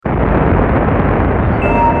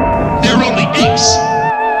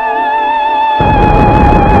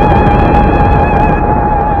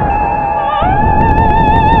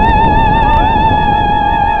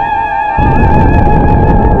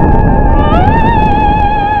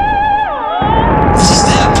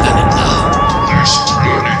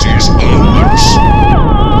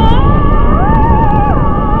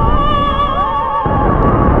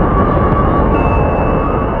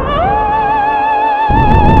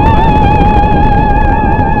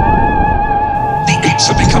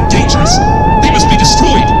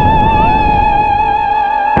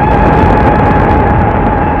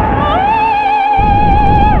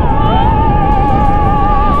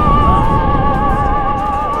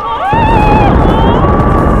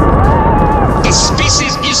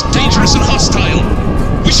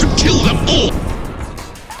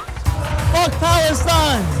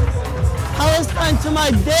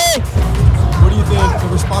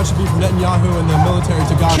should be from Netanyahu and the military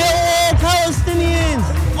to Gaza. Kill all Palestinians,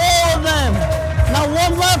 all of them. Not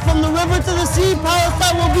one left from the river to the sea.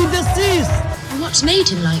 Palestine will be deceased. What's made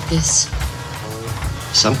him like this?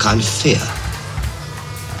 Some kind of fear.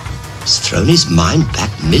 It's thrown his mind back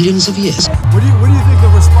millions of years. What do you think the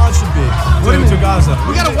response should be to Gaza?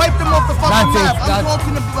 We gotta wipe them off the fucking map. I'm That's-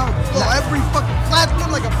 talking about every fucking flat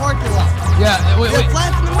them like a parking lot. Yeah, They're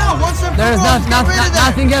flattening them out once and for There's all. Get rid of that.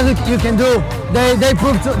 nothing else you can do. They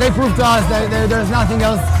proved to us that there's nothing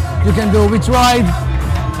else you can do. We tried,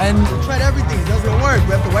 and We tried everything. It doesn't work.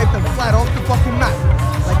 We have to wipe them flat off the fucking map,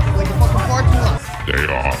 like a fucking parking lot. They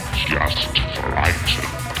are just frightened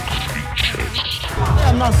creatures.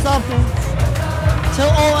 I'm not stopping till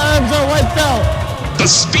all Arabs are wiped out. The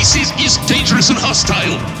species is dangerous and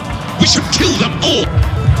hostile. We should kill them all.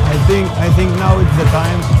 I think now it's the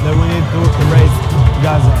time that we need to erase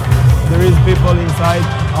Gaza. There is people inside,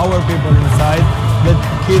 our people inside, that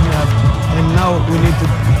kidnap, and now we need to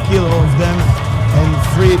kill all of them and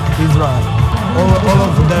free Israel. All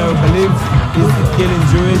of their beliefs is killing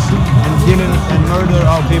Jewish and killing and murder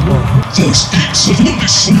our people. Those acts of only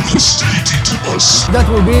some hostility to us. That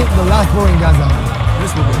will be the last war in Gaza.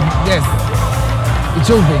 This will be. Yes, it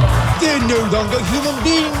should be. They're no longer human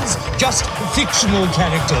beings, just fictional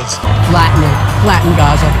characters. Flatten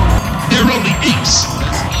Gaza. They're only apes.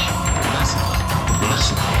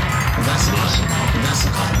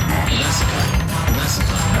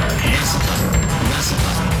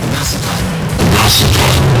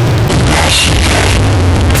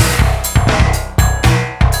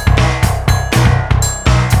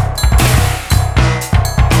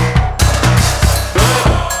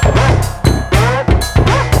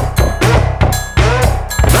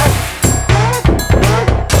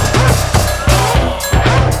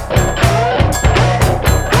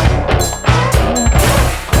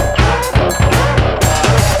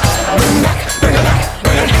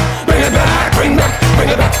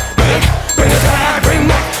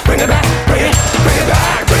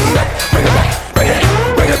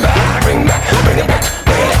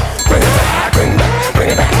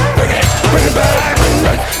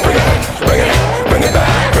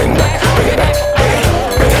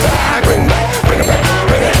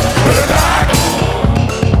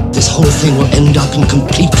 Thing will end up in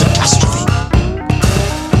complete catastrophe.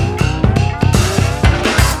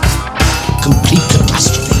 Complete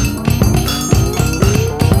catastrophe.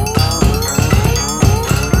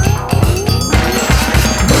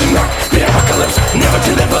 Bring back the apocalypse, never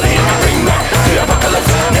to live within. Bring back the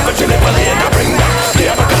apocalypse, never to live within. Bring back the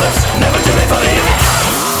apocalypse, never to live within.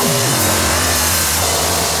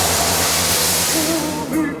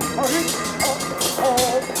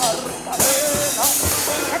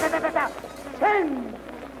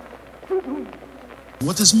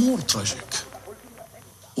 What is more tragic,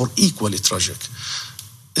 or equally tragic,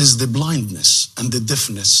 is the blindness and the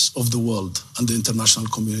deafness of the world and the international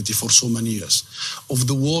community for so many years, of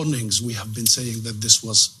the warnings we have been saying that this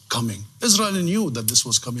was coming. Israel knew that this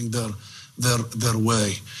was coming their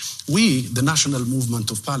way. We, the National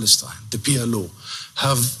Movement of Palestine, the PLO,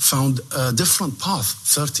 have found a different path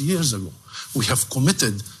 30 years ago. We have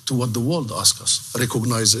committed to what the world asked us: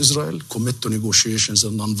 recognize Israel, commit to negotiations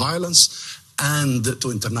and non-violence, and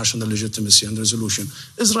to international legitimacy and resolution.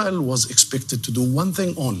 Israel was expected to do one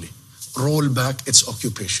thing only: roll back its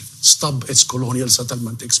occupation, stop its colonial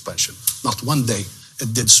settlement expansion. Not one day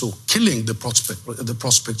it did so, killing the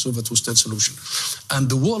prospects of a two-state solution. And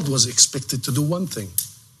the world was expected to do one thing,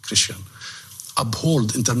 Christian: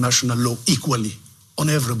 uphold international law equally on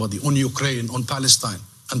everybody, on Ukraine, on Palestine.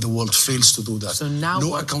 And the world fails to do that. So now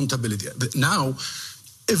no accountability. Now,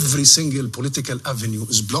 every single political avenue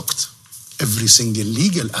is blocked. Every single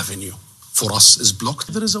legal avenue for us is blocked.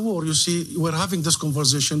 There is a war. You see, we're having this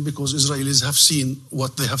conversation because Israelis have seen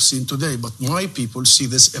what they have seen today. But my people see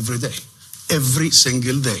this every day. Every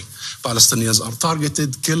single day. Palestinians are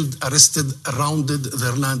targeted, killed, arrested, surrounded.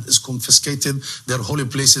 Their land is confiscated. Their holy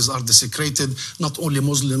places are desecrated. Not only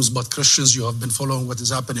Muslims, but Christians. You have been following what is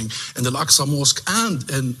happening in the Al-Aqsa Mosque and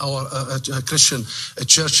in our Christian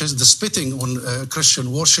churches, the spitting on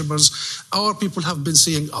Christian worshippers. Our people have been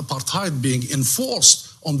seeing apartheid being enforced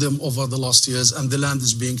on them over the last years, and the land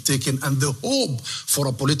is being taken, and the hope for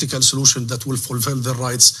a political solution that will fulfill their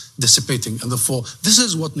rights dissipating. And therefore, this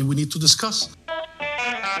is what we need to discuss.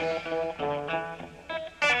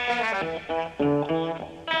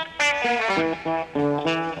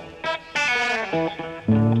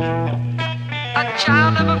 A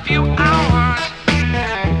child of a few hours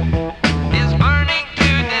is burning to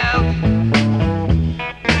death.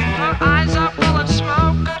 Her eyes are full of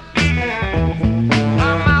smoke.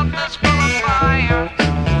 Her mouth is full of fire.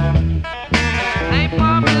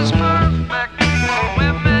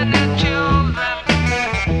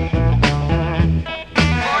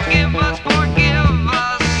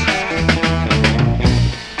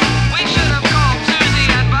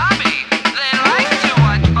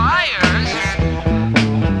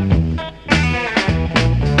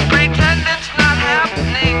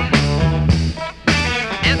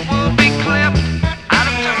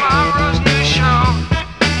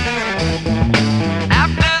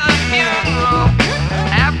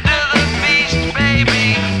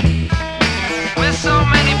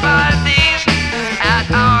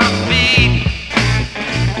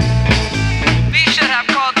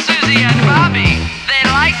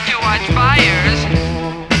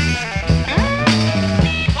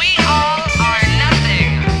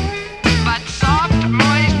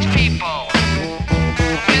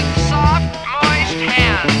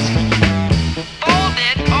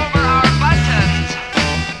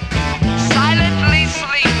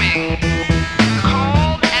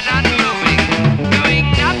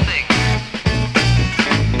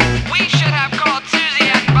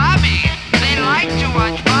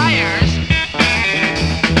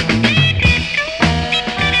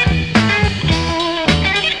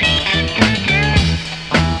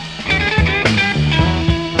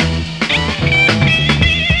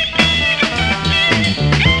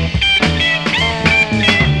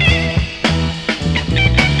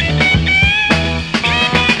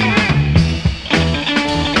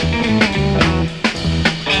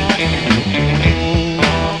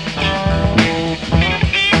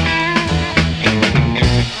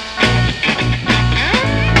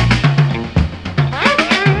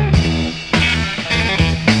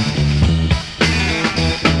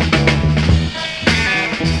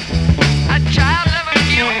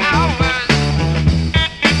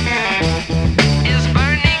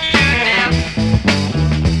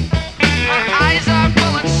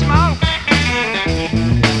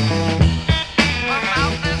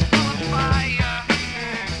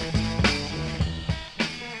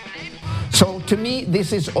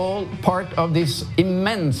 this is all part of this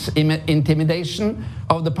immense intimidation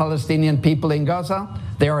of the Palestinian people in Gaza.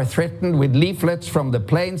 They are threatened with leaflets from the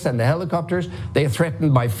planes and the helicopters. They are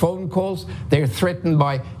threatened by phone calls. They're threatened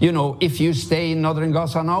by, if you stay in northern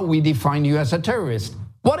Gaza now, we define you as a terrorist.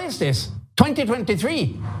 What is this?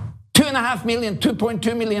 2023, 2.5 million,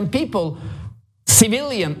 2.2 million people,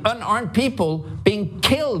 civilian, unarmed people being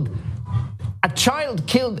killed. A child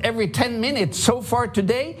killed every 10 minutes. So far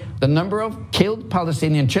today, the number of killed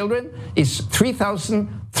Palestinian children is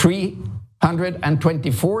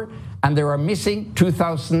 3,324, and there are missing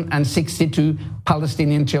 2,062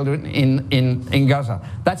 Palestinian children in Gaza.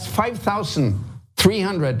 That's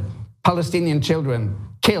 5,300 Palestinian children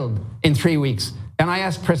killed in 3 weeks. And I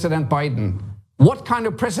asked President Biden, what kind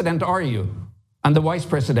of president are you? And the vice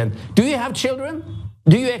president, do you have children?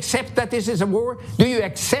 Do you accept that this is a war? Do you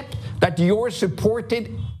accept that your supported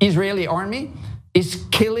Israeli army is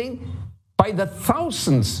killing by the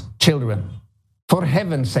thousands children? For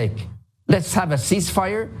heaven's sake, let's have a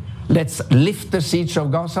ceasefire. Let's lift the siege of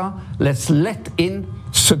Gaza. Let's let in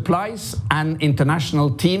supplies and international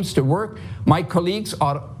teams to work. My colleagues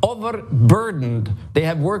are overburdened. They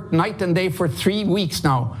have worked night and day for 3 weeks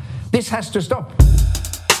now. This has to stop.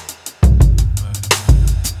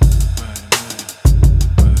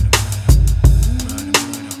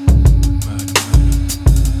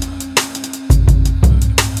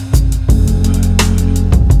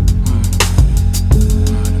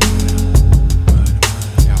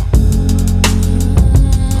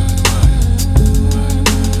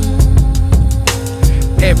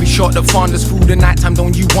 Every shot that fonders through the nighttime,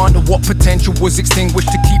 don't you wonder what potential was extinguished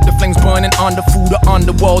to keep the flames burning under through the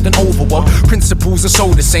underworld and overworld? Principles are so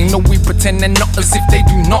the same, no we pretend they're not, as if they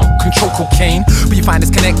do not control cocaine. But you find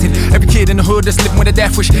it's connected, every kid in the hood that's living with a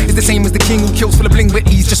death wish is the same as the king who kills for the bling, but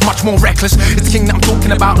he's just much more reckless. It's the king that I'm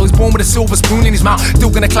talking about, who's born with a silver spoon in his mouth, still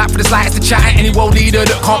gonna clap for the slightest to chat at any world leader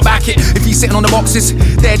that can't back it. If he's sitting on the boxes,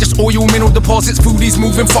 they're just oil mineral deposits, food he's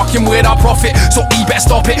moving fucking with our profit, so he better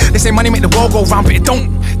stop it. They say money make the world go round, but it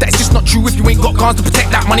don't. That's just not true if you ain't got guns to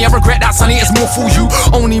protect that money. I regret that, sonny, it's more for you.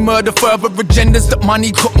 Only murder further agendas that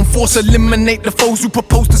money couldn't force. Eliminate the foes who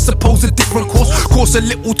propose to suppose a different course. Cause a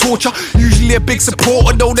little torture, usually a big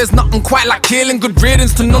supporter, though there's nothing quite like killing. Good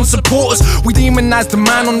riddance to non-supporters. We demonize the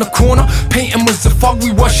man on the corner, paint him as a thug.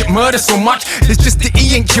 We worship murder so much, it's just that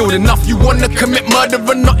he ain't killed enough. You wanna commit murder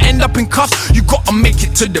and not end up in cuffs, you gotta make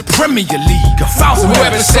it to the Premier League.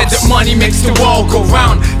 Whoever said that money makes the world go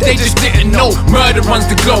round, they just didn't know murder runs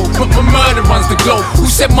the globe. Murder runs the globe. Who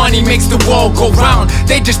said money makes the world go round?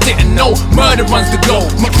 They just didn't know murder runs the globe.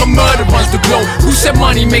 Murder runs the globe. Who said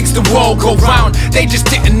money makes the world go round? They just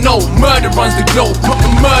didn't know murder runs the globe.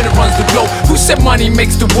 Murder runs the globe. Who said money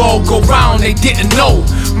makes the world go round? They didn't know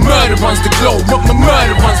murder runs the globe.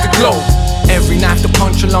 Murder runs the globe. Every knife to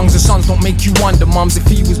punch your lungs, the sons don't make you wonder, mums. If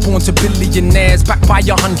he was born to billionaires, backed by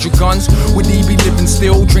 100 guns, would he be living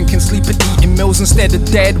still, drinking, sleeping, eating meals instead of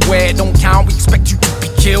dead? Where it don't count, we expect you to be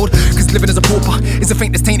killed. Cause living as a pauper is a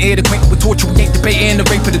fate that's tainted, acquainted with torture. We ain't debating the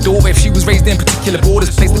rape of the daughter. If she was raised in particular borders,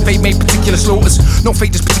 place the fate made particular slaughters. No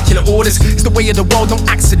fate, just particular orders. It's the way of the world, no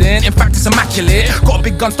accident. In fact, it's immaculate. Got a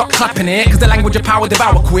big gun, start clapping it. Cause the language of power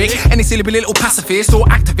devour quick. Any silly little pacifist or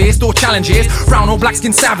activist or challenges, brown or black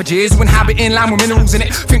skinned savages who inhabit in land with minerals in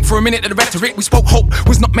it. Think for a minute that the rhetoric we spoke hope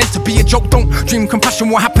was not meant to be a joke. Don't dream compassion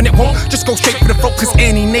will happen, it won't. Just go straight for the throat. Cause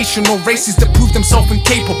any nation or races that prove themselves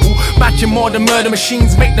incapable, matching modern murder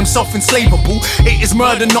machines make themselves enslavable. It is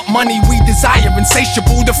murder, not money, we desire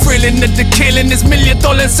insatiable. The thrilling of the killing is $1 million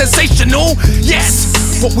sensational. Yes,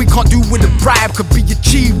 what we can't do with a bribe could be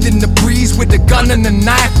achieved in the breeze with a gun and a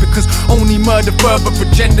knife. Because only murder further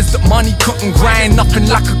agendas that money couldn't grind. Nothing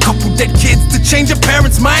like a couple dead kids to change a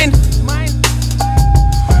parent's mind.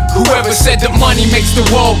 Whoever said that money makes the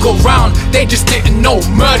world go round, they just didn't know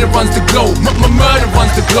murder runs the globe. Murder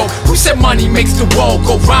runs the globe. Who said money makes the world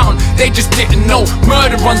go round? They just didn't know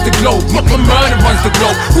murder runs the globe. Murder runs the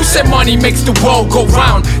globe. Who said money makes the world go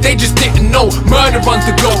round? They just didn't know murder runs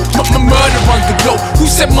the globe. Murder runs the globe.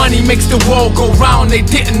 Who said money makes the world go round? They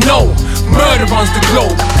didn't know murder runs the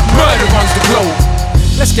globe. Murder runs the globe.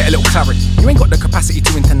 Let's get a little clarity. You ain't got the capacity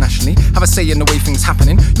to internationally have a say in the way things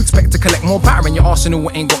happening. You expect to collect more batter in your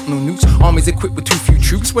arsenal, ain't got no nukes. Armies equipped with too few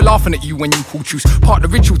troops. We're laughing at you when you call truce. Part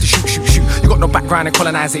of the ritual to shoot. You got no background in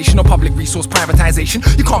colonization or public resource privatization.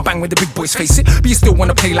 You can't bang with the big boys, face it, but you still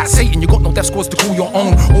wanna play like Satan. You got no death squads to call your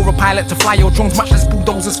own, or a pilot to fly your drones, much less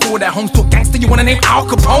bulldozers for their homes. Talk gangster, you wanna name Al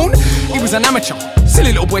Capone? He was an amateur.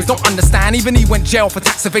 Silly little boys don't understand. Even he went jail for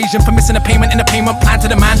tax evasion, for missing a payment in a payment plan to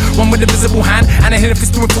the man, one with a visible hand and a hidden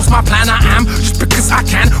is to enforce my plan. I am, just because I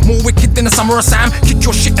can, more wicked than a summer of Sam. Kick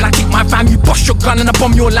your shit and I kick my fam. You bust your gun and I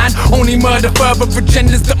bomb your land. Only murder further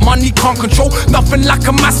agendas that money can't control. Nothing like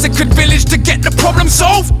a massacred village to get the problem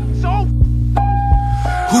solved.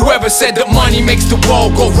 Whoever said that money makes the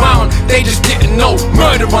world go round, they just didn't know.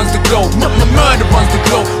 Murder runs the globe, murder runs the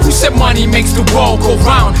globe. Who said money makes the world go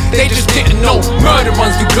round? They just didn't know. Murder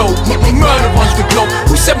runs the globe, murder runs the globe.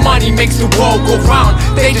 Who said money makes the world go round?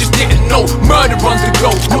 They just didn't know. Murder runs the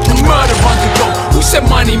globe, murder runs the globe. Who said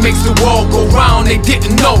money makes the world go round? They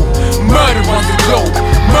didn't know. Murder runs the globe,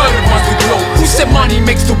 murder runs the globe. Who said money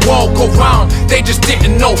makes the world go round? They just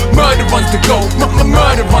didn't know. Murder runs the globe,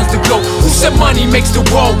 murder runs the globe. Who said money makes the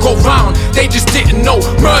world go round? They just didn't know.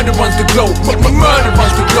 Murder runs the globe, murder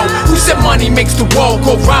runs the globe. Who said money makes the world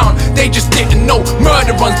go round? They just didn't know.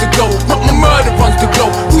 Murder runs the globe, murder runs the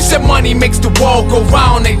globe. Who said money makes the world go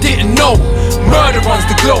round? They didn't know. Murder runs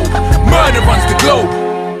the globe, murder runs the globe.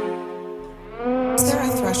 Is there a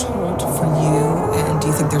threshold for you, and do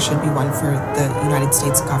you think there should be one for the United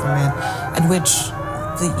States government, at which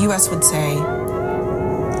the U.S. would say,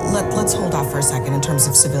 let's hold off for a second in terms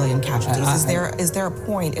of civilian casualties? Is there a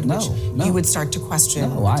point at which you would start to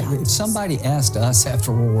question? If somebody asked us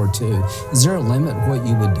after World War II, is there a limit what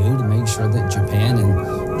you would do to make sure that Japan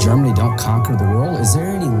and Germany don't conquer the world? Is there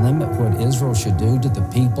any limit what Israel should do to the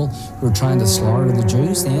people who are trying to slaughter the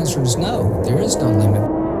Jews? The answer is no. There is no limit.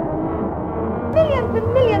 Millions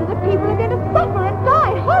and millions of people are going to suffer and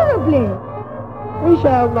die horribly. We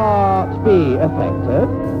shall not be affected.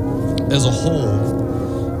 As a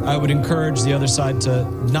whole, I would encourage the other side to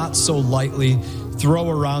not so lightly throw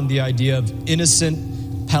around the idea of innocent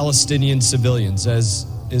Palestinian civilians, as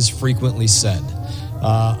is frequently said.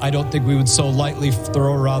 I don't think we would so lightly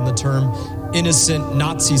throw around the term innocent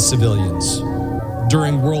Nazi civilians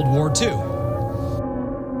during World War II.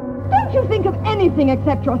 Don't you think of anything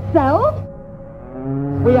except yourself?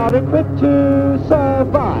 We are equipped to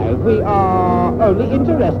survive. We are only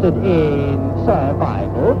interested in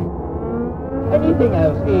survival. Anything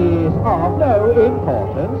else is of no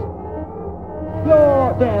importance.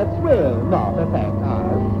 Your deaths will not affect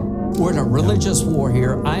us. We're in a religious war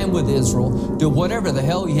here. I am with Israel. Do whatever the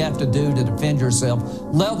hell you have to do to defend yourself.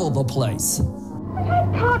 Level the place. But I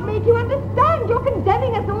can't make you understand. You're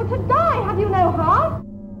condemning us all to die. Have you no heart?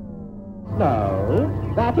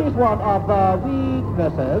 No, that is one of the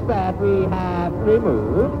weaknesses that we have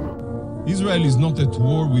removed. Israel is not at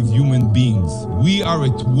war with human beings. We are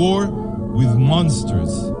at war with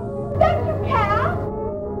monsters. Don't you care?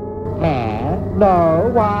 Care? No,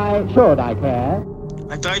 why should I care?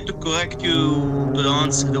 I tried to correct you to the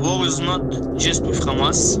answer. The war is not just with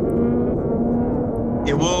Hamas.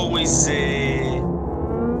 The war with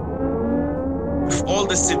all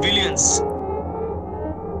the civilians.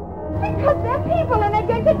 Because they're people and they're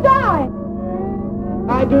going to die.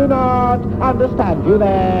 I do not understand you.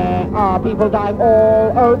 There are people dying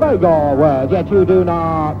all over your world, yet you do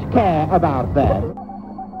not care about them.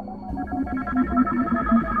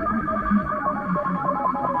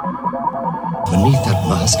 Beneath that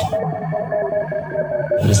mask,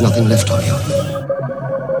 there is nothing left of you.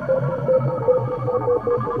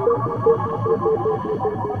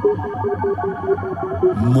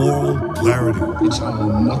 Moral clarity. It's our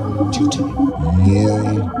moral duty.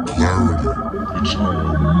 Moral clarity. It's our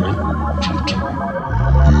moral duty.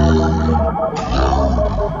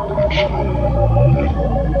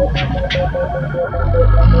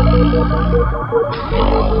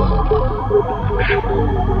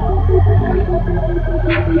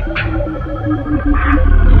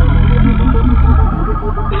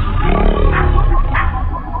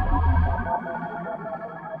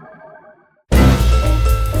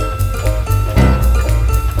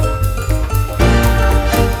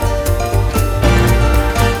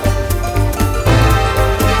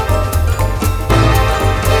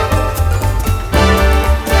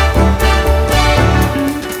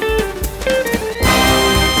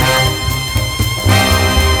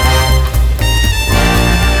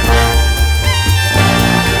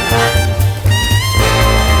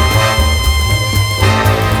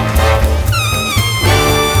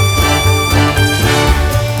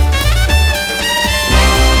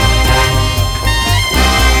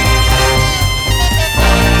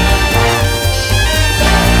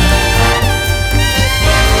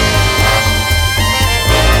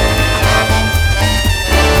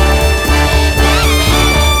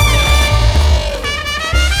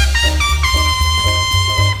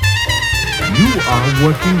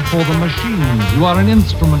 Working for the machines. You are an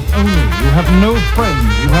instrument only. You have no friends.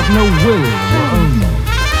 You have no will of your own.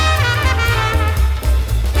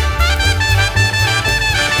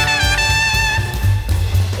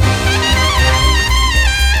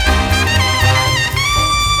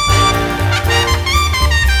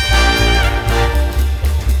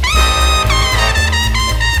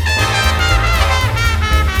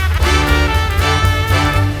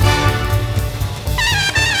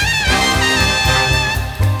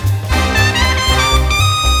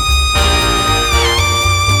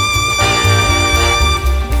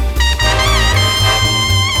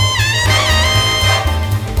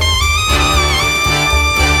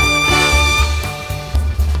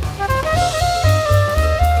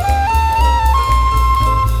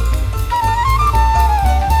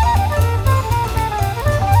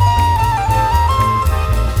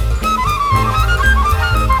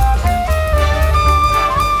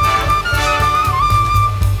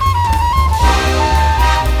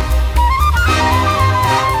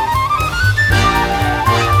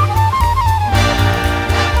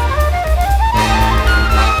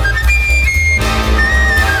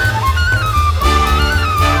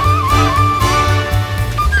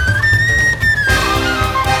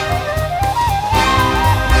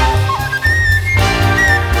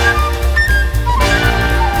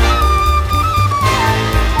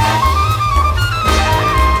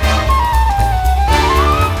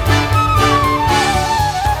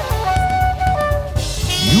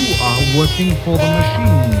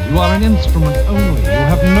 machine. You are an instrument only. You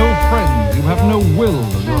have no friends. You have no will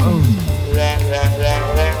of your own.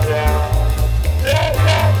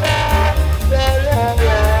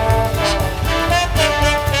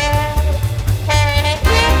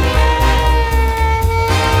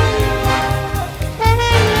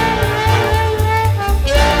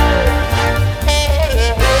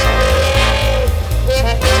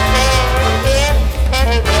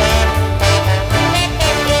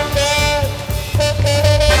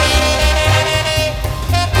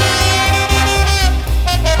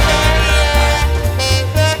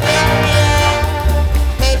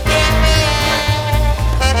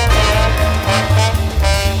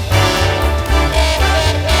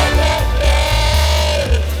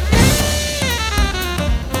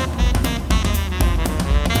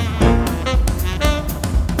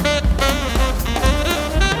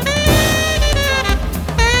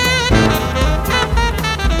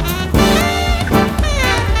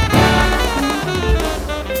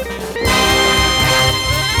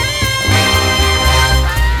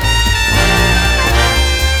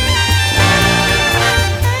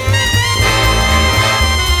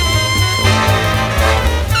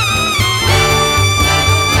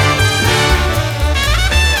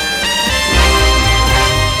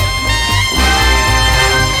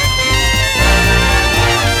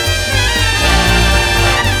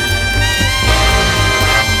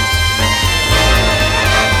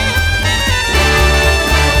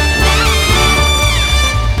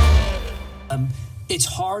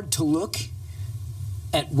 To look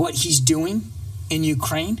at what he's doing in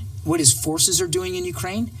Ukraine, what his forces are doing in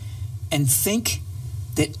Ukraine, and think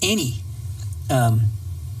that any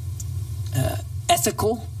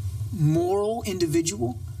ethical, moral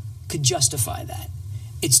individual could justify that.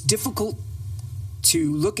 It's difficult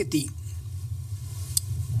to look at the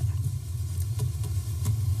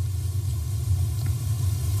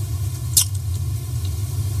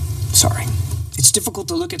It's difficult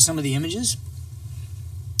to look at some of the images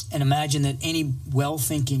and imagine that any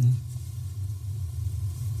well-thinking,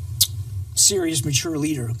 serious, mature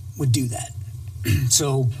leader would do that.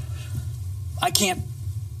 So I can't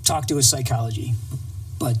talk to his psychology,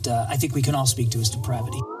 but I think we can all speak to his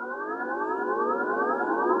depravity.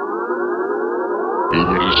 You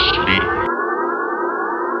were asleep.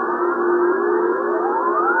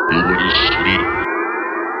 You were asleep.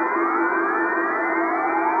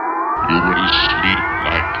 You were asleep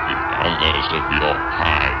like the others of your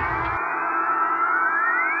kind.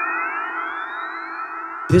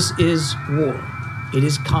 This is war. It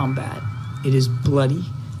is combat. It is bloody.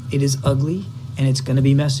 It is ugly, and it's going to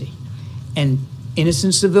be messy. And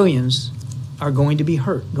innocent civilians are going to be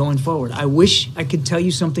hurt going forward. I wish I could tell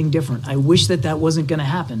you something different. I wish that that wasn't going to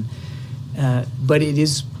happen, but it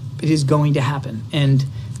is going to happen. And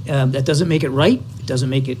that doesn't make it right. It doesn't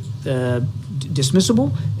make it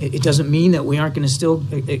dismissible. It doesn't mean that we aren't going to still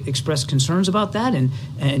express concerns about that and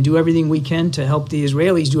do everything we can to help the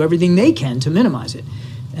Israelis do everything they can to minimize it.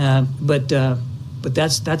 But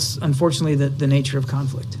that's unfortunately the nature of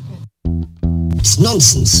conflict. It's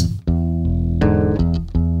nonsense.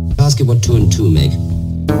 Ask you what 2 and 2 make.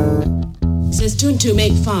 It says 2 and 2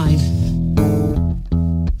 make 5.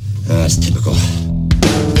 That's typical.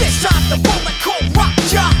 This time the bullet cold rock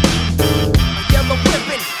ya. A yellow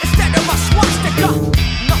ribbon instead of a swastika.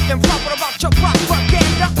 Nothing proper about your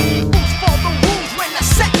propaganda. Who's for the rules when the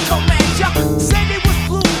set command ya? Said it was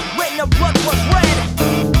blue when the blood was red.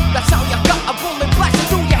 That's how you got a bullet blasted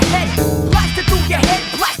through your head. Blasted through your head,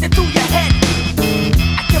 blasted through your head.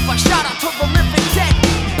 I give a shout out to the living dead.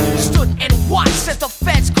 Stood and watched as the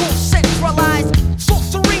feds go centralized. So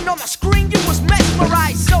serene on the screen, you was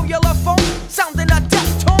mesmerized. Cellular phone sounding a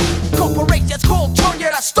death tone. Corporations called turn you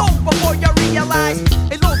to stone.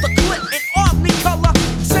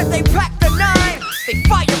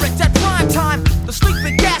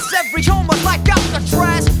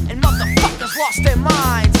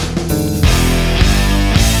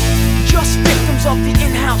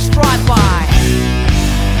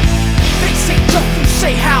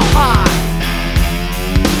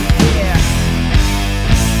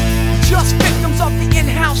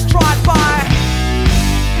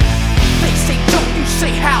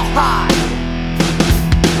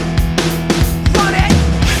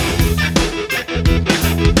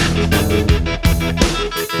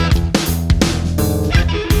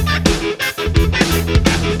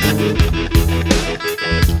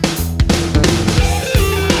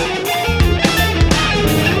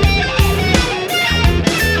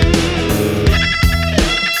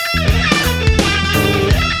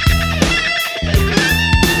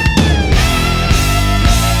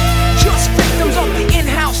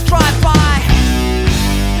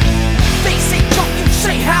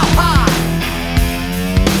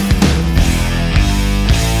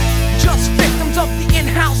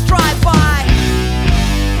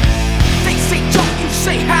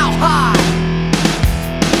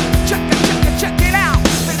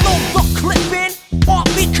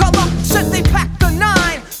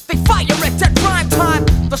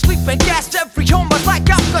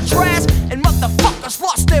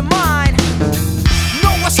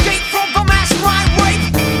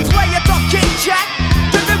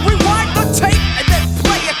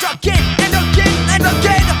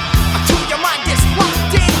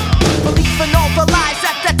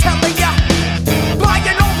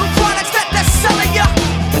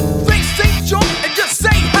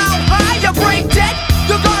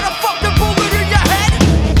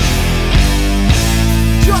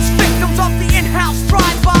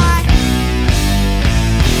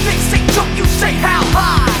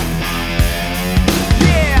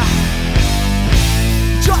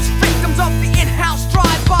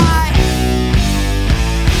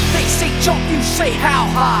 say how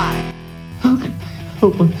high? How can I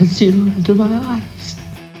hope when I see you into my eyes?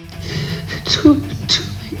 Two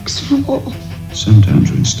makes 4.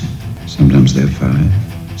 Sometimes, Winston. Sometimes they're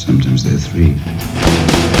 5. Sometimes they're 3.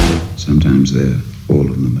 Sometimes they're all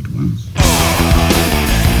of them at once.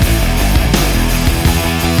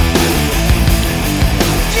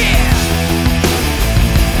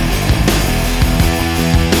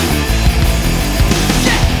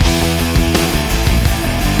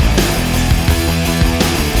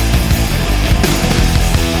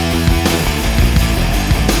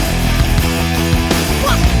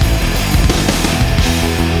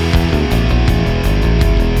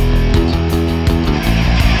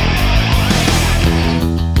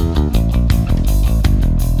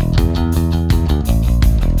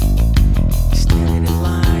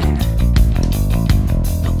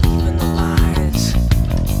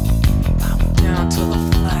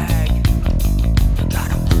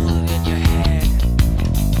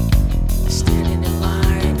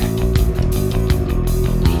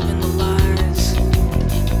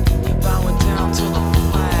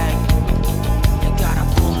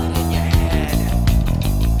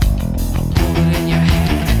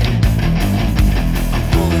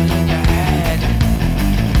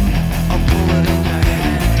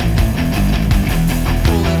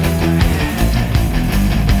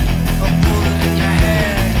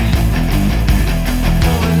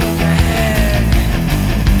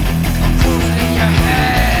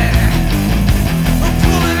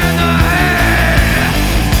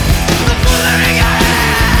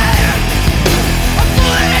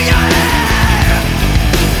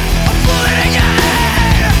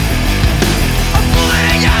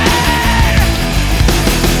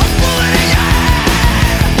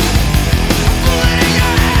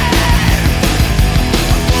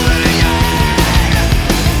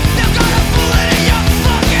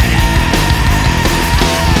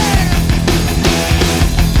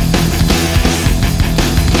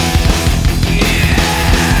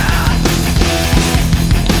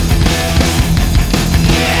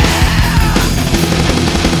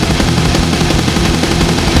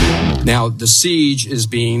 Now, the siege is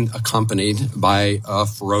being accompanied by a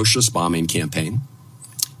ferocious bombing campaign.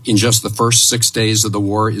 In just the first 6 days of the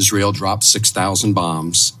war, Israel dropped 6,000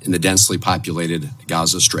 bombs in the densely populated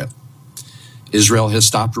Gaza Strip. Israel has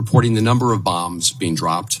stopped reporting the number of bombs being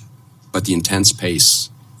dropped, but the intense pace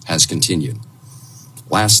has continued.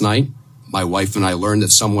 Last night, my wife and I learned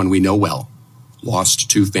that someone we know well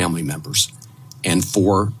lost 2 family members and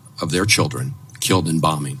 4 of their children killed in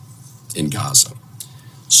bombing in Gaza.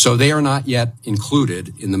 So they are not yet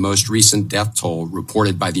included in the most recent death toll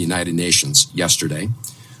reported by the United Nations yesterday,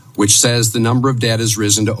 which says the number of dead has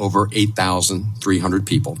risen to over 8,300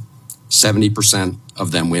 people, 70%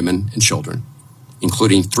 of them women and children,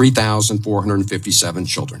 including 3,457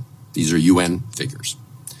 children. These are UN figures.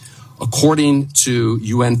 According to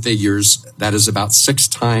UN figures, that is about 6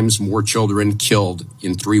 times more children killed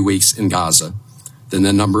in 3 weeks in Gaza than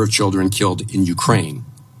the number of children killed in Ukraine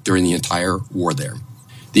during the entire war there.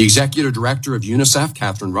 The executive director of UNICEF,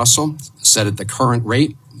 Catherine Russell, said at the current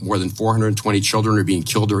rate, more than 420 children are being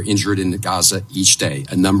killed or injured in Gaza each day,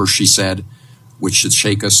 a number, she said, which should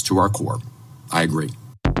shake us to our core. I agree.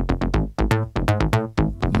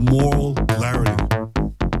 Moral clarity.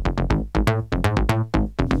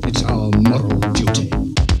 It's our moral duty.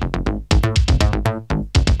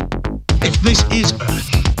 If this is Earth,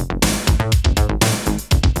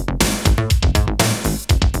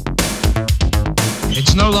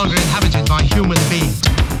 it's no longer inhabited by human beings.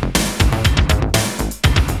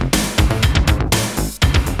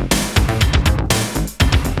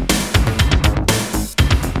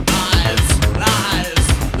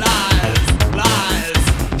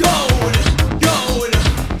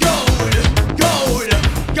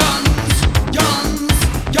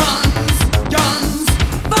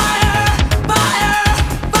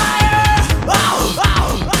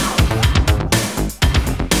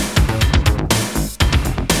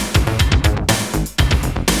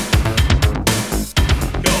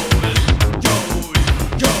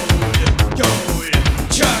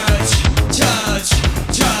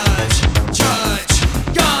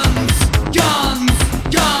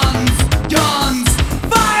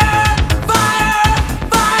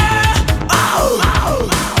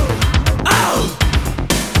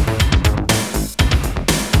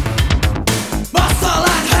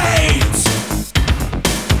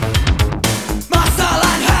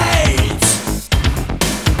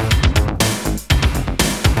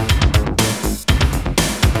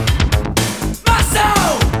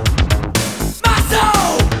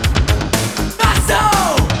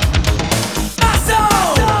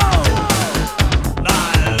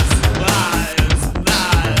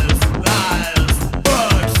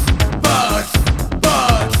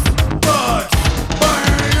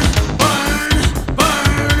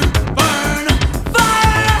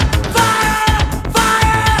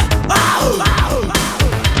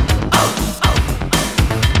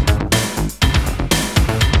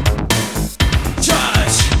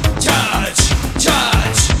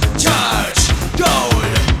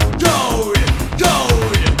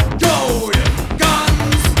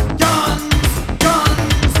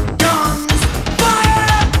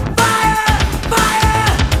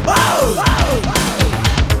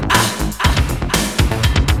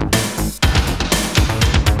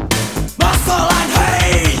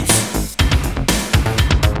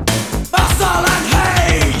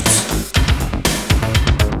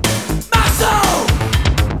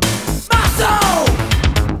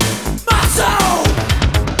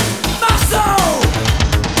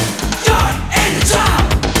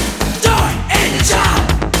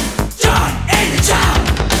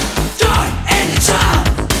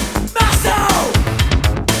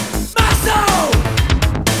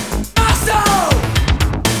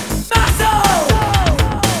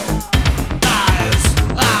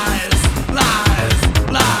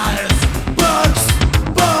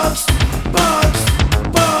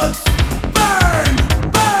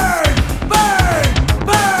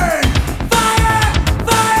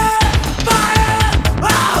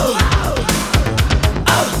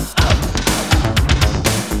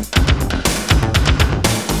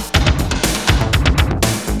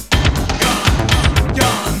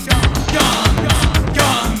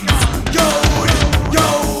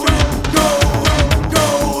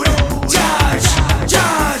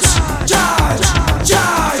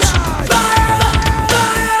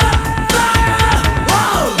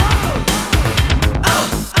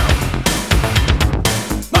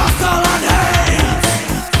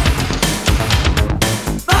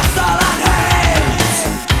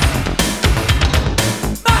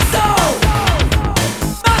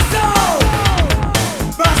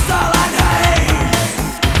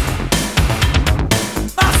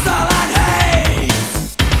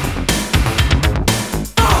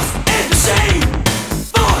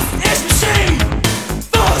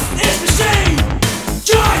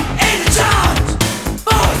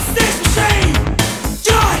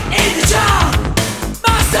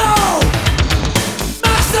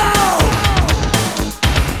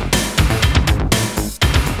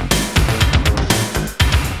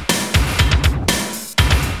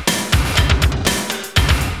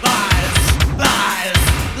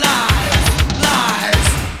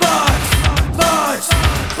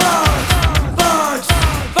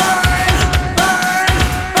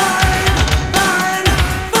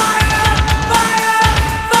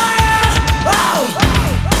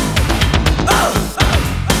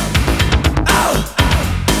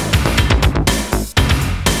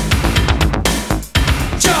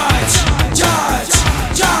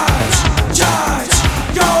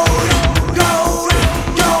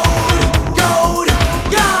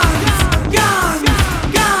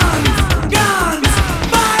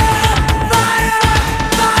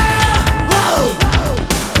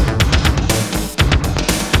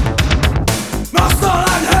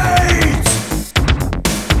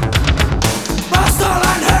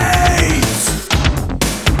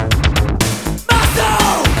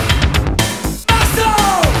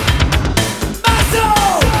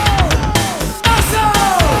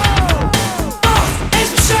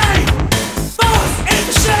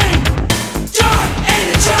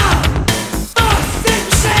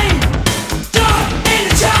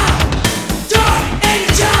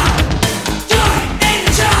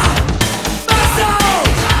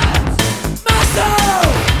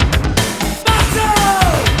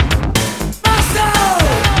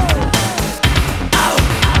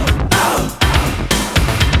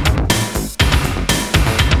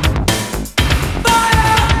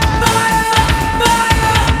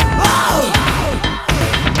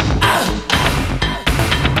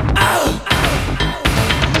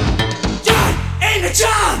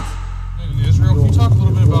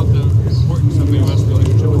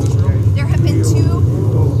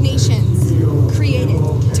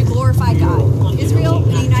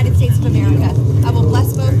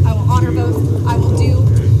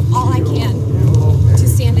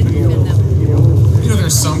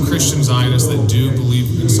 Zionists that do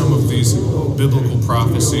believe in some of these biblical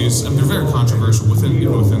prophecies, and they're very controversial within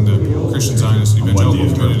the Christian Zionist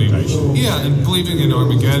evangelical community. Yeah, and believing in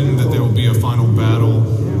Armageddon, that there will be a final battle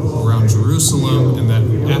around Jerusalem, and that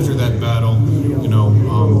after that battle,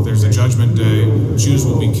 there's a judgment day. Jews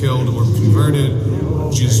will be killed or converted.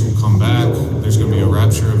 Jesus will come back. There's going to be a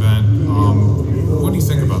rapture event. What do you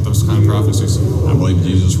think about those kind of prophecies? I believe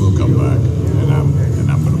Jesus will come back, and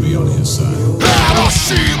I'm going to be on his side.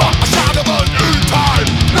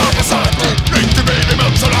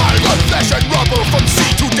 Flesh and rubber from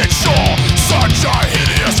sea to dead shore. Such a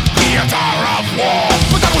hideous theater of war.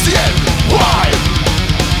 But that was the end. Why?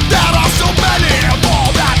 There are so many more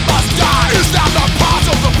that must die. Is that not part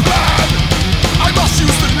of the plan? I must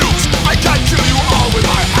use the nukes. I can't kill you all with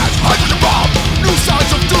my hands. Hydrogen bomb, new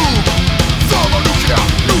signs of doom. Thermonuclear,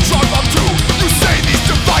 neutron bomb too. You say these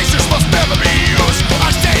devices must never be used.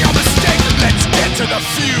 I say you're mistaken. Let's get to the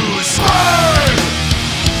fuse. Burn!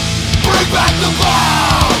 Bring back the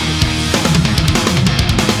bomb!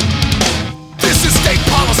 This is state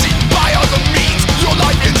policy by other means. Your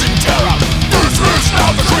life ends in terror. This is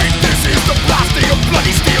now the creed. This is the blasting of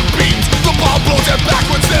bloody steel beams. The bomb blows them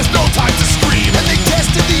backwards. There's no time to scream. And they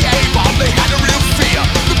tested the A-bomb. They had a real fear.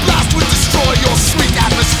 The blast would destroy your sweet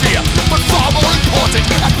atmosphere. But far more important,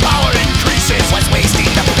 as power increases, was wasting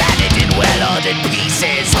the planet in well-ordered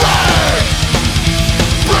pieces. Bring!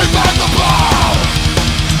 Bring back the bomb!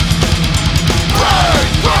 Bring!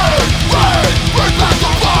 Bring! Bring! Bring back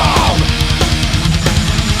the bomb!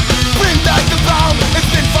 Bring back the bomb! It's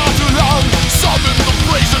been far too long. Summon the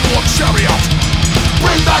brazen war chariot.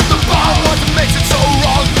 Bring back the bomb! What makes it so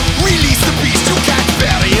wrong? Release the beast, you can't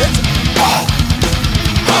bury it. Oh!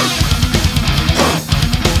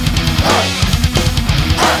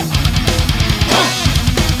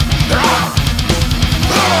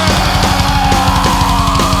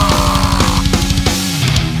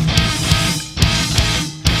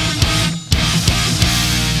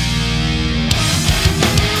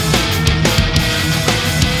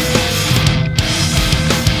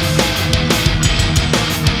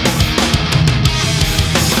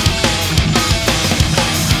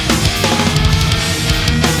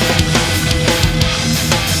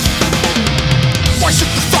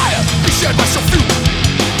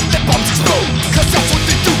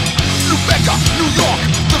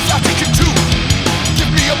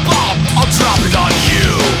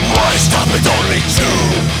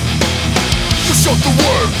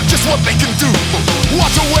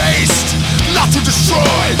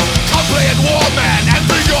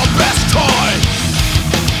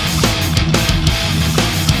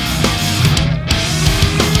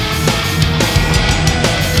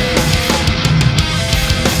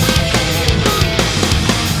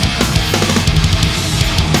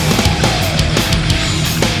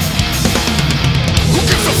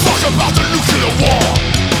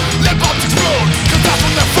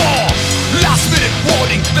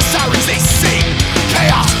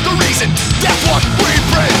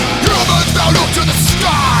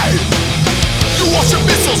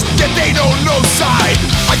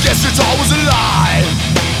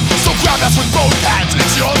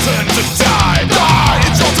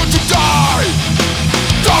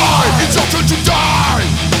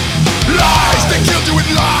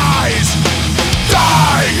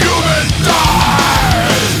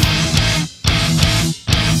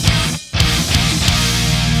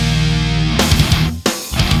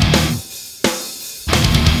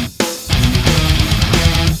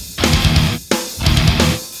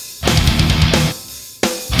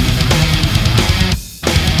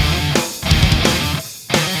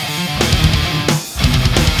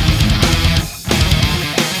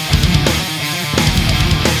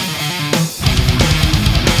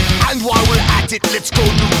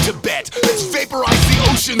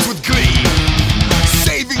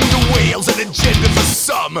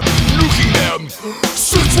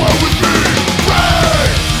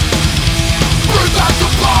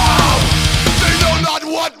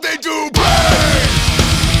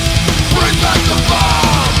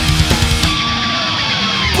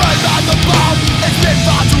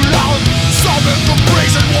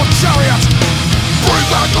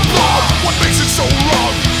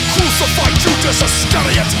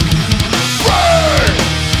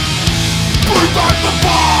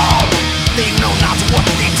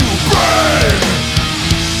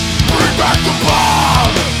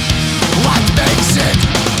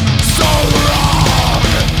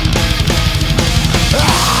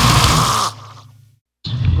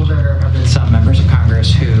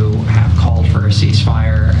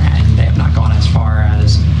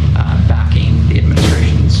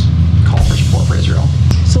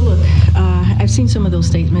 seen some of those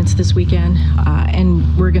statements this weekend,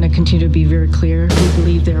 and we're going to continue to be very clear. We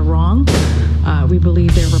believe they're wrong, we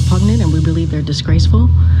believe they're repugnant, and we believe they're disgraceful.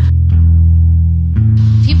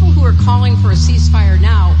 People who are calling for a ceasefire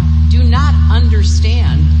now do not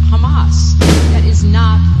understand Hamas. That is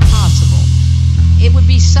not possible. It would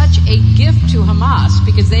be such a gift to Hamas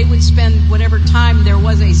because they would spend whatever time there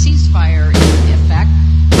was a ceasefire in effect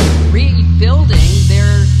rebuilding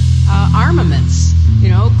their armaments,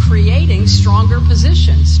 creating stronger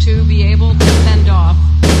positions to be able to fend off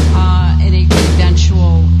an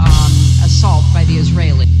eventual assault by the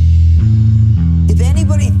Israelis. If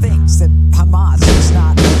anybody thinks that Hamas is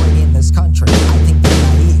not already in this country, I think they're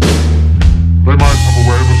naive. They might have a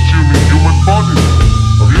way of assuming human bodies,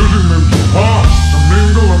 of using them to pass, to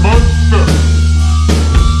mingle amongst them.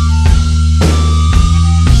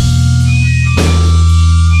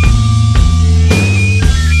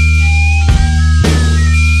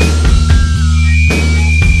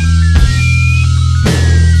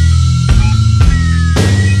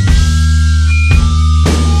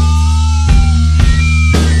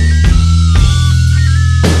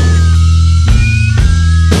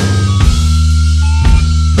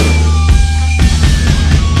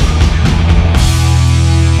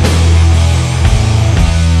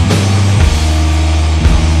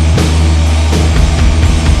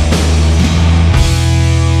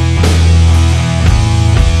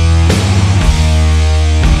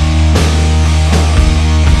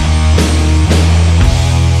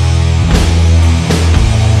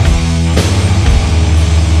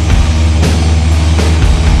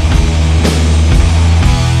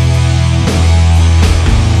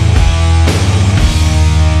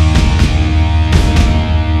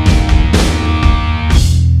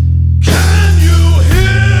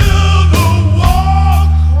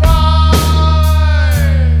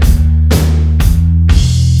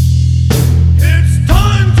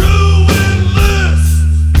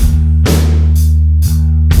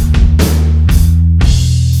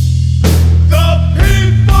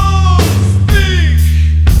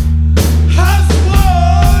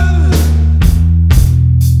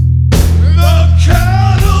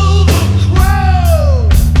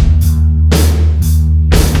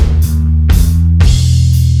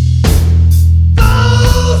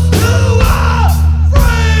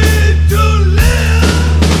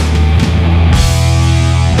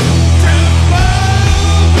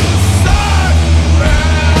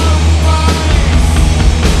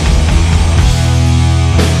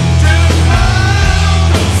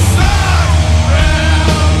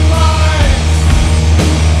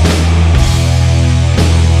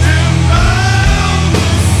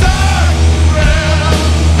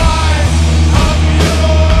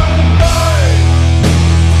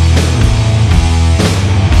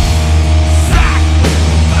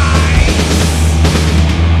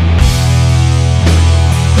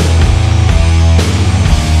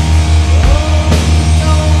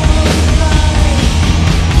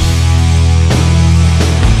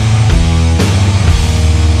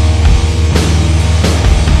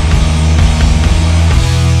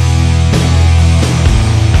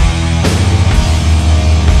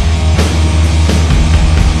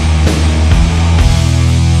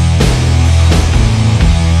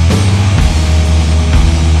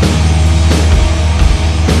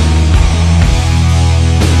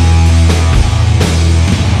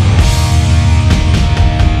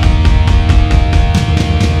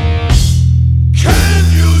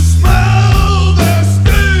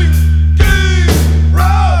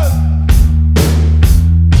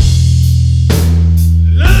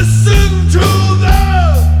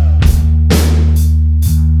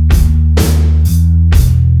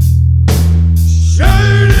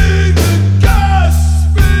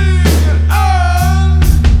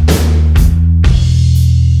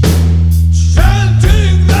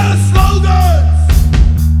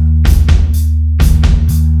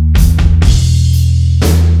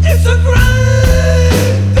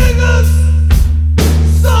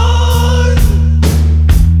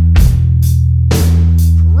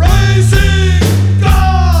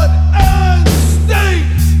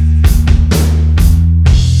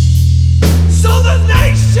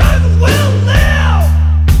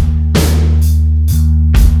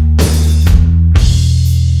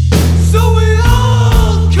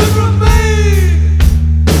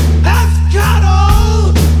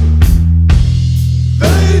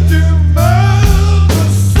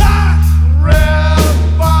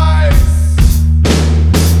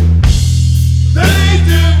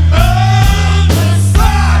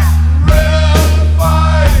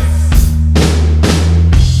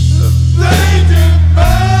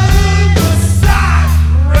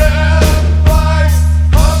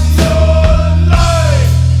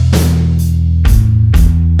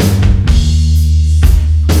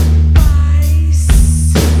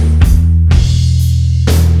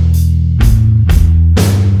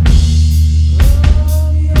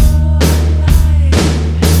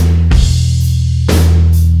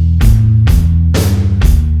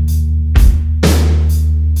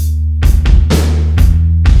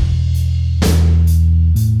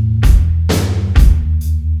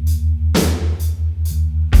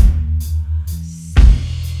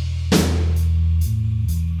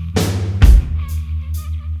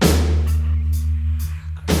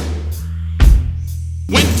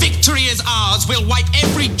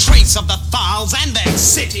 trace of the Thals and their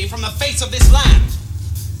city from the face of this land.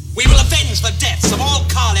 We will avenge the deaths of all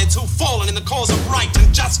Khaleds who've fallen in the cause of right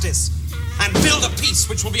and justice, and build a peace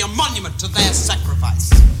which will be a monument to their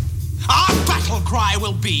sacrifice. Our battle cry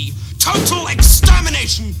will be total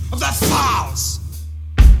extermination of the Thals.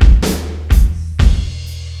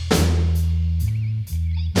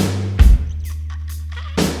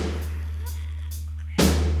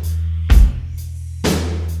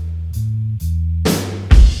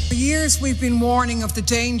 For years we've been warning of the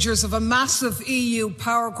dangers of a massive EU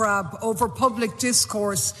power grab over public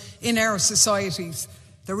discourse in our societies.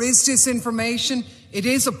 There is disinformation, it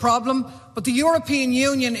is a problem, but the European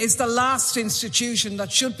Union is the last institution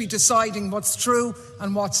that should be deciding what's true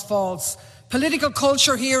and what's false. Political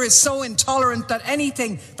culture here is so intolerant that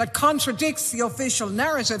anything that contradicts the official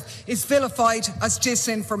narrative is vilified as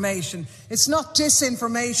disinformation. It's not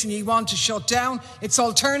disinformation you want to shut down, it's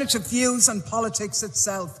alternative views and politics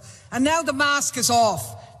itself. And now the mask is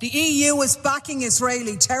off. The EU is backing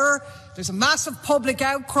Israeli terror. There's a massive public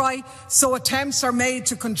outcry, so attempts are made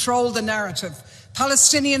to control the narrative.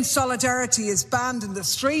 Palestinian solidarity is banned in the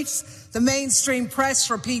streets. The mainstream press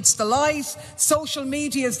repeats the lies. Social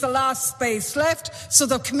media is the last space left, so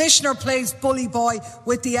the commissioner plays bully boy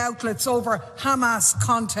with the outlets over Hamas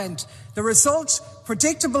content. The result?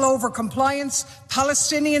 Predictable over-compliance,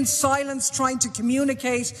 Palestinian silence trying to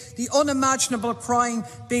communicate the unimaginable crime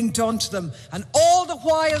being done to them. And all the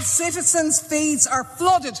while, citizens' feeds are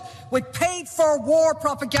flooded with paid-for war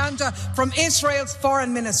propaganda from Israel's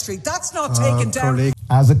foreign ministry. That's not taken down.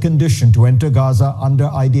 As a condition to enter Gaza under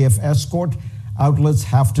IDF escort, outlets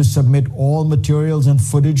have to submit all materials and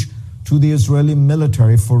footage to the Israeli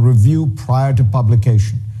military for review prior to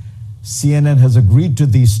publication. CNN has agreed to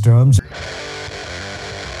these terms.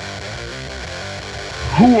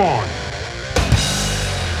 Who are you?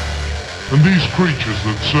 And these creatures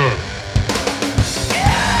that serve.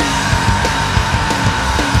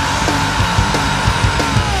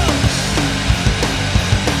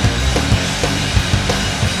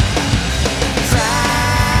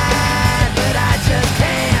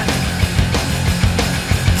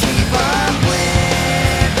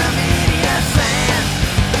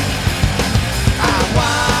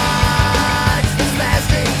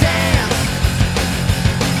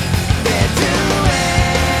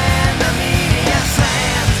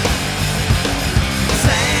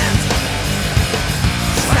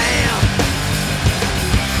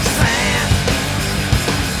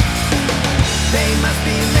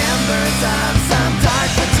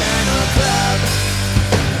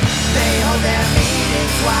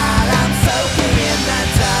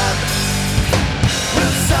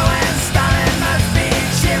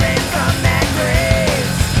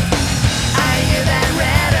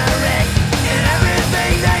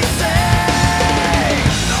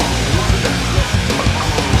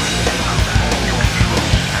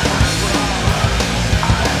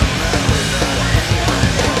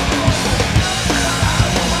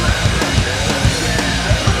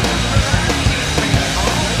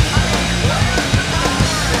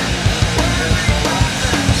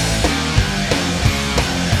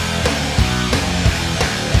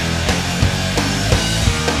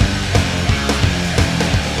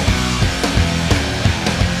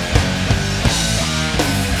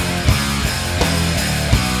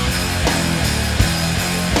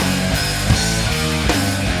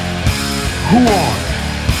 Who are you?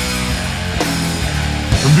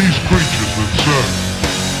 And these creatures that serve.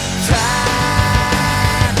 Try,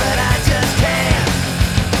 but I just can't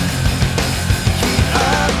keep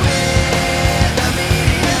up with the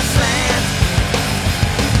media slant.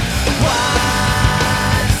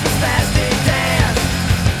 Watch the spastic dance.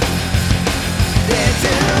 They're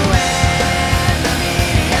doing the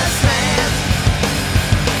media slant.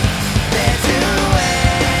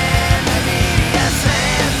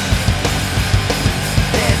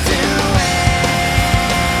 They're doing the media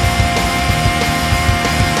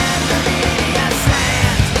slant. They're doing the media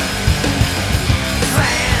slant.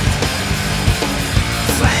 Slant.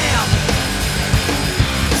 Slam.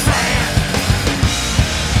 Slant.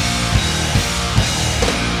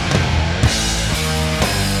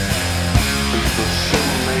 The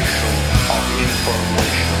dissemination of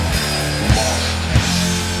information must be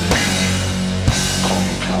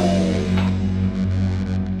controlled.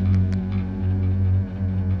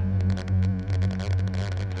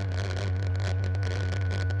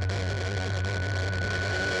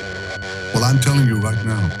 Well, I'm telling you right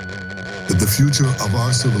now that the future of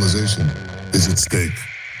our civilization is at stake.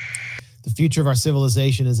 The future of our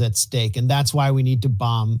civilization is at stake, and that's why we need to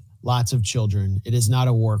bomb lots of children. It is not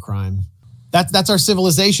a war crime. That's our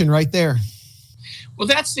civilization right there. Well,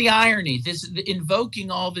 that's the irony.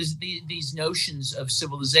 Invoking all these notions of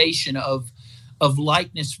civilization, of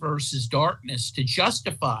likeness versus darkness to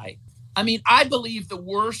justify. I mean, I believe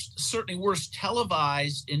certainly worst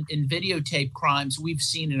televised in videotape crimes we've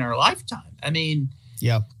seen in our lifetime. I mean,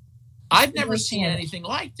 I've never seen anything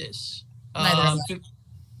like this.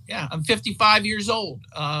 I'm 55 years old.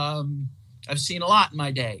 I've seen a lot in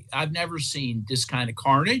my day. I've never seen this kind of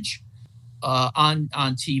carnage on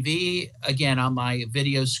TV. Again, on my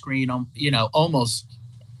video screen, almost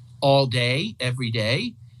all day, every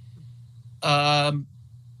day.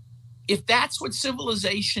 If that's what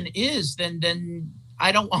civilization is, then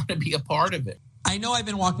I don't want to be a part of it. I know I've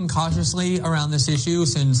been walking cautiously around this issue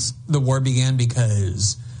since the war began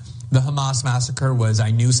because the Hamas massacre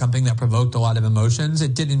I knew something that provoked a lot of emotions.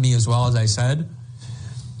 It did in me as well, as I said.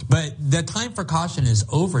 But the time for caution is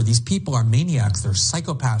over. These people are maniacs. They're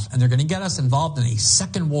psychopaths. And they're going to get us involved in a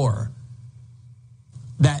second war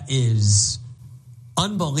that is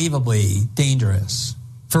unbelievably dangerous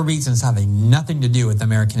for reasons having nothing to do with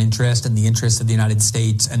American interest and the interests of the United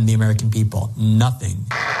States and the American people. Nothing.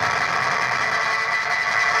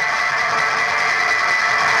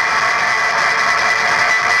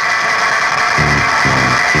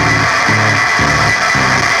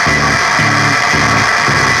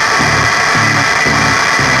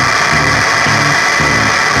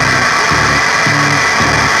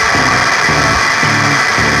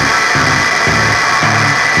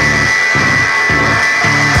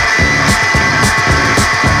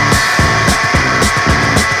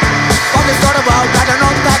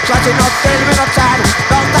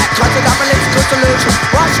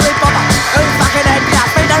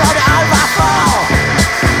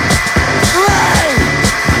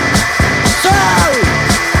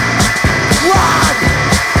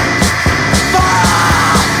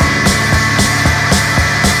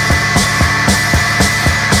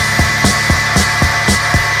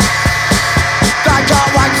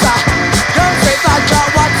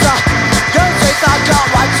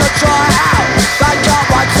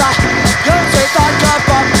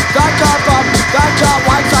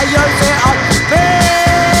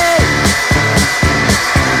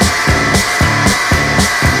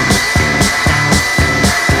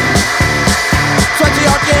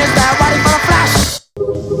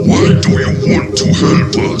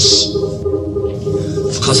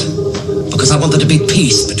 Because I want there to be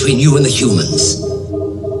peace between you and the humans.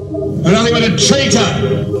 You're nothing but a traitor!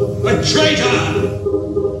 A traitor!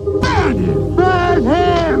 Burn him! Burn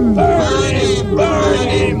him! Burn him! Burn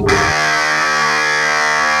him!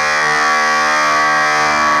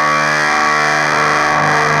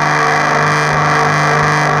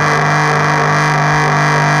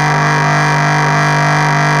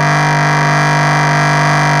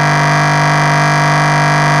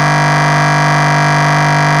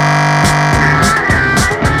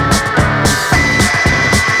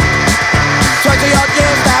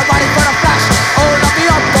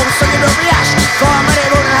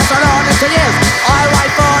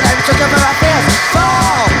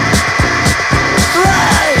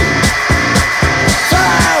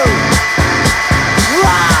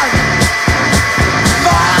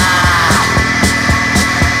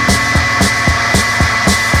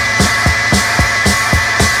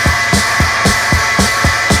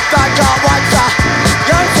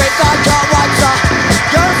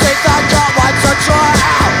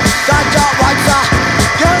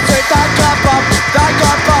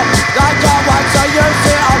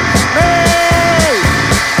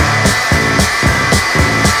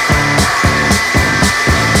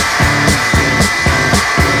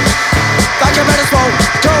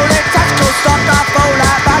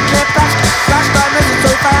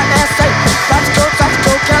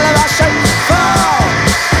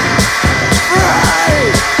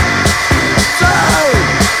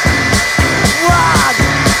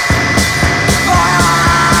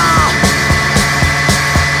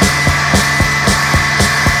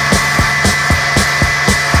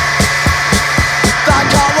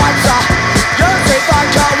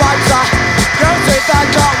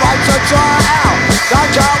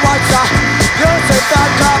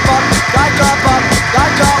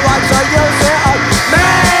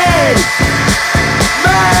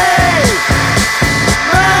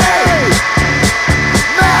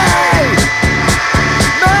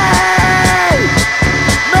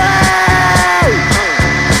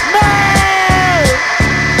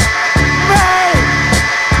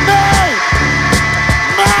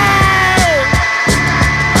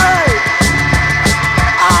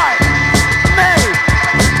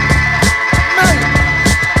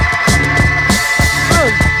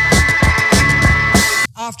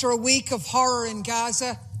 week of horror in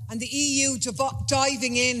Gaza and the EU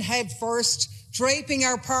diving in head first, draping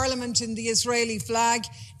our parliament in the Israeli flag,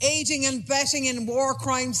 aiding and abetting in war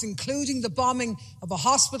crimes, including the bombing of a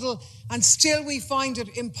hospital, and still we find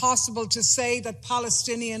it impossible to say that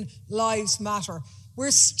Palestinian lives matter.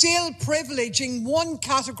 We're still privileging one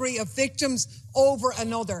category of victims over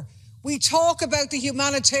another. We talk about the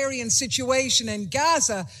humanitarian situation in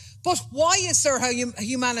Gaza, but why is there a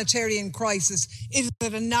humanitarian crisis? Is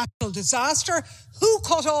it a natural disaster? Who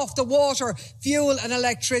cut off the water, fuel and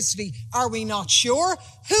electricity? Are we not sure?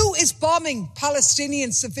 Who is bombing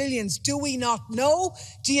Palestinian civilians? Do we not know?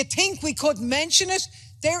 Do you think we could mention it?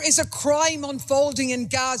 There is a crime unfolding in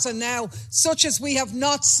Gaza now, such as we have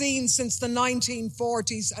not seen since the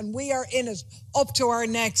 1940s, and we are in it up to our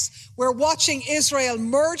necks. We're watching Israel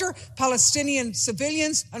murder Palestinian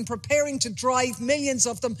civilians and preparing to drive millions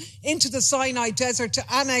of them into the Sinai Desert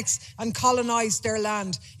to annex and colonize their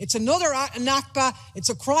land. It's another Nakba. It's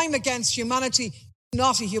a crime against humanity,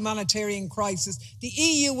 not a humanitarian crisis. The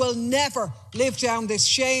EU will never live down this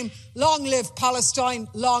shame. Long live Palestine.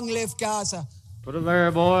 Long live Gaza. Put it there,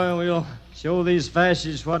 boy, and we'll show these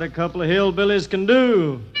fascists what a couple of hillbillies can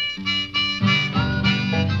do.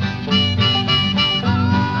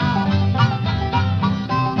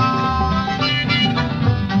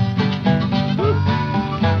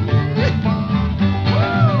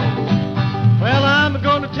 Well, I'm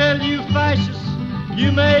going to tell you, fascists,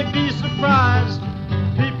 you may be surprised.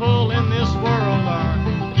 People in this world are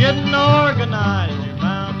getting organized. You're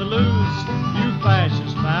bound to lose. You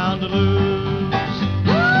fascists bound to lose.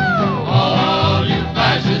 All you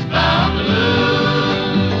fascists bound to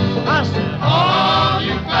lose. I said, all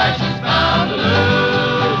you fascists bound to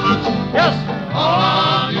lose. Yes, sir.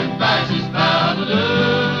 All you fascists bound to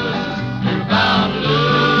lose. You're bound to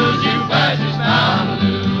lose. You fascists bound to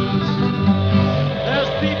lose.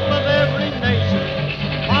 There's people of every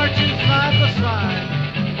nation marching side by side,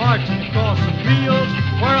 marching across the fields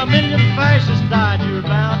where 1 million fascists died. You're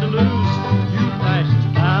bound to lose. You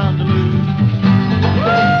fascists bound to lose.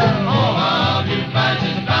 All of you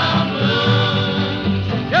fascists bound to lose.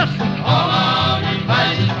 Yes, all of you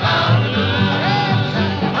fascists bound to lose.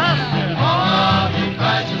 I said, all of you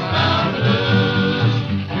fascists bound to lose.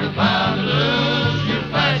 You're bound to lose. You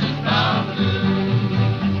fascists bound to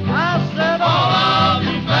lose. I said, all of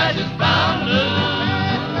you fascists bound to lose.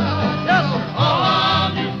 Yes, all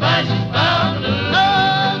of you fascists bound to lose.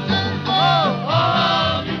 All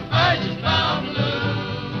of you fascists bound to lose.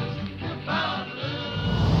 You're bound to lose.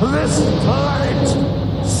 This fight